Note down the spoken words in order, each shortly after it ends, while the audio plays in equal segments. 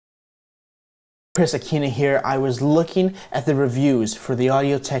Chris Aquina here. I was looking at the reviews for the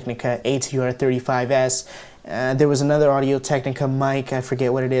Audio-Technica ATR35S. There was another Audio-Technica mic, I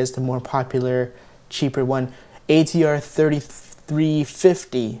forget what it is, the more popular, cheaper one,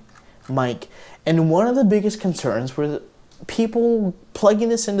 ATR3350 mic. And one of the biggest concerns were people plugging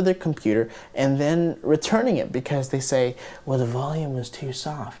this into their computer and then returning it because they say, well, the volume was too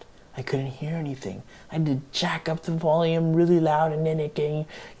soft. I couldn't hear anything. I had to jack up the volume really loud, and then it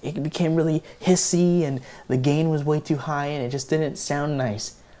became really hissy, and the gain was way too high, and it just didn't sound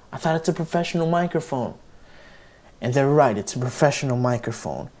nice. I thought it's a professional microphone. And they're right, it's a professional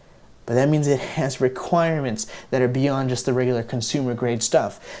microphone. But that means it has requirements that are beyond just the regular consumer grade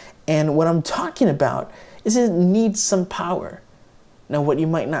stuff. And what I'm talking about is it needs some power. Now, what you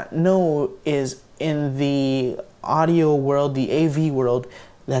might not know is in the audio world, the AV world,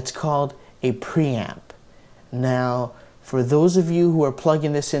 that's called a preamp. Now, for those of you who are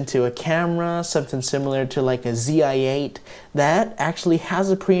plugging this into a camera, something similar to like a ZI-8, that actually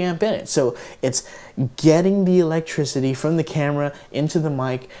has a preamp in it. So it's getting the electricity from the camera into the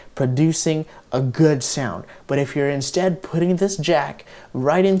mic, producing a good sound. But if you're instead putting this jack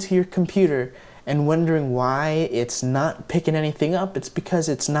right into your computer and wondering why it's not picking anything up, it's because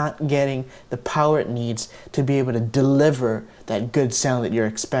it's not getting the power it needs to be able to deliver that good sound that you're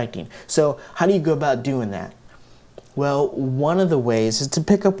expecting. So how do you go about doing that? Well, one of the ways is to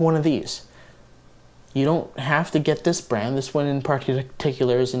pick up one of these. You don't have to get this brand. This one in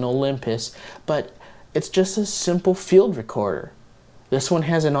particular is an Olympus, but it's just a simple field recorder. This one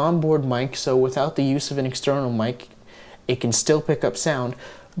has an onboard mic, so without the use of an external mic, it can still pick up sound.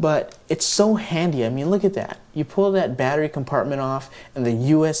 But it's so handy. I mean, look at that. You pull that battery compartment off and the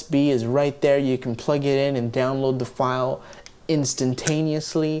USB is right there. You can plug it in and download the file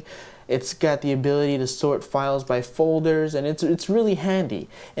instantaneously. It's got the ability to sort files by folders, and it's really handy.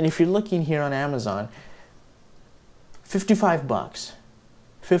 And if you're looking here on Amazon, 55 bucks.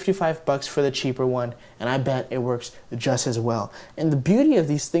 55 bucks for the cheaper one, and I bet it works just as well. And the beauty of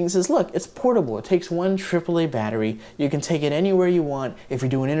these things is, look, it's portable. It takes one AAA battery. You can take it anywhere you want. If you're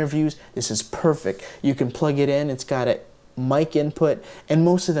doing interviews, this is perfect. You can plug it in. It's got a mic input, and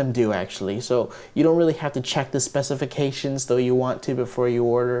most of them do actually. So you don't really have to check the specifications, though you want to before you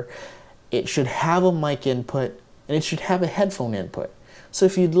order. It should have a mic input, and it should have a headphone input. So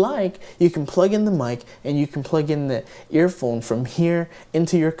if you'd like, you can plug in the mic and you can plug in the earphone from here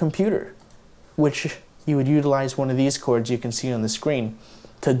into your computer, which you would utilize one of these cords you can see on the screen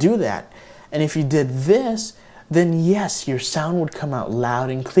to do that. And if you did this, then yes, your sound would come out loud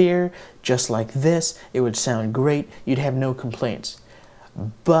and clear, just like this. It would sound great. You'd have no complaints.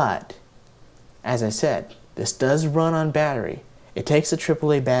 But, as I said, this does run on battery. It takes a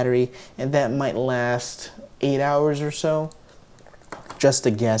AAA battery, and that might last 8 hours or so. Just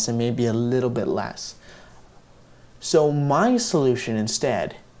a guess, and maybe a little bit less. So my solution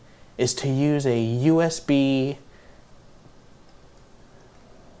instead is to use a USB,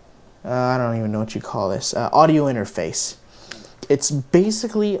 I don't even know what you call this, audio interface. It's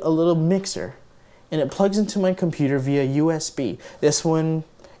basically a little mixer, and it plugs into my computer via USB. This one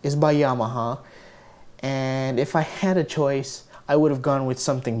is by Yamaha, and if I had a choice, I would have gone with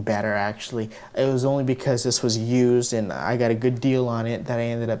something better actually. It was only because this was used and I got a good deal on it that I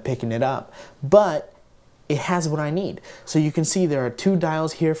ended up picking it up. But it has what I need. So you can see there are two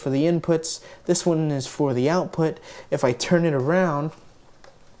dials here for the inputs. This one is for the output. If I turn it around,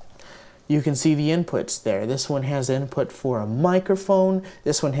 you can see the inputs there. This one has input for a microphone.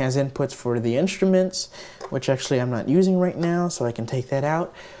 This one has inputs for the instruments, which actually I'm not using right now, so I can take that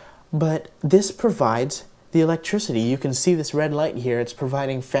out. But this provides the electricity. You can see this red light here. It's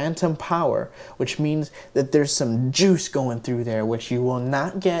providing phantom power, which means that there's some juice going through there, which you will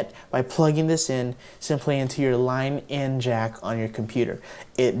not get by plugging this in simply into your line-in jack on your computer.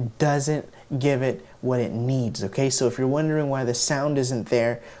 It doesn't give it what it needs, okay? So if you're wondering why the sound isn't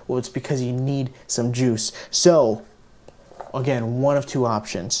there, well, it's because you need some juice. So, again, one of two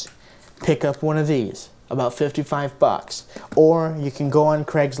options. Pick up one of these, about 55 bucks. Or you can go on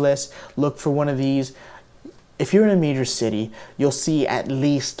Craigslist, look for one of these. If you're in a major city, you'll see at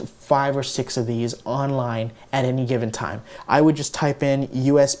least 5 or 6 of these online at any given time. I would just type in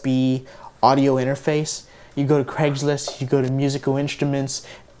USB audio interface. You go to Craigslist, you go to musical instruments,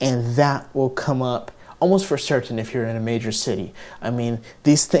 and that will come up almost for certain if you're in a major city. I mean,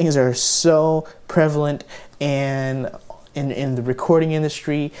 these things are so prevalent and in the recording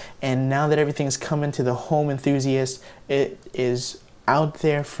industry, and now that everything's coming to the home enthusiast, it is out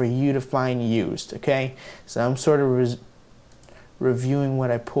there for you to find used, okay? So I'm sort of reviewing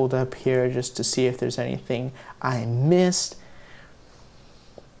what I pulled up here just to see if there's anything I missed.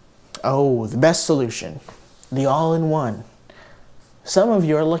 Oh, the best solution, the all-in-one. Some of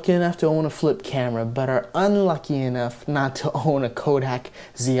you are lucky enough to own a flip camera, but are unlucky enough not to own a Kodak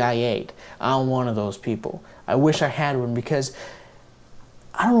ZI-8. I'm one of those people. I wish I had one because,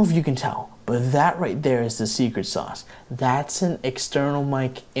 I don't know if you can tell, but that right there is the secret sauce. That's an external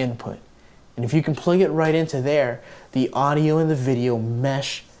mic input. And if you can plug it right into there, the audio and the video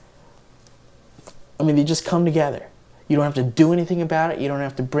mesh. I mean, they just come together. You don't have to do anything about it. You don't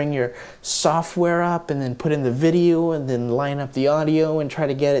have to bring your software up and then put in the video and then line up the audio and try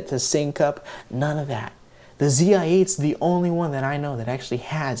to get it to sync up. None of that. The ZI-8's the only one that I know that actually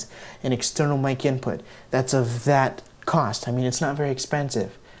has an external mic input that's of that cost. I mean, it's not very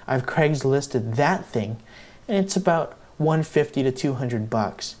expensive. I've Craigslisted that thing and it's about $150 to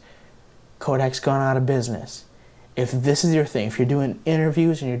 $200. Kodak's gone out of business. If this is your thing, if you're doing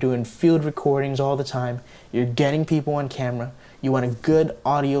interviews and you're doing field recordings all the time, you're getting people on camera, you want a good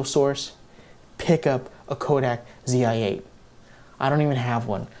audio source, pick up a Kodak ZI-8. I don't even have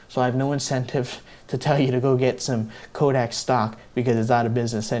one, so I have no incentive to tell you to go get some Kodak stock because it's out of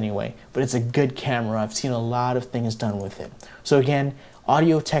business anyway. But it's a good camera. I've seen a lot of things done with it. So again,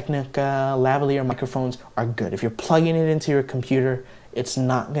 audio-technica, lavalier microphones are good. If you're plugging it into your computer, it's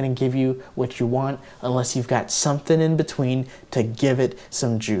not going to give you what you want unless you've got something in between to give it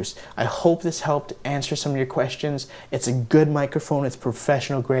some juice. I hope this helped answer some of your questions. It's a good microphone. It's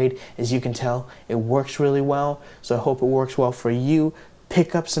professional grade. As you can tell, it works really well. So I hope it works well for you.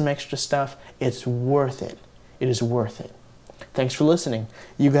 Pick up some extra stuff. It's worth it. It is worth it. Thanks for listening.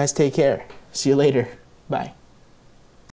 You guys take care. See you later. Bye.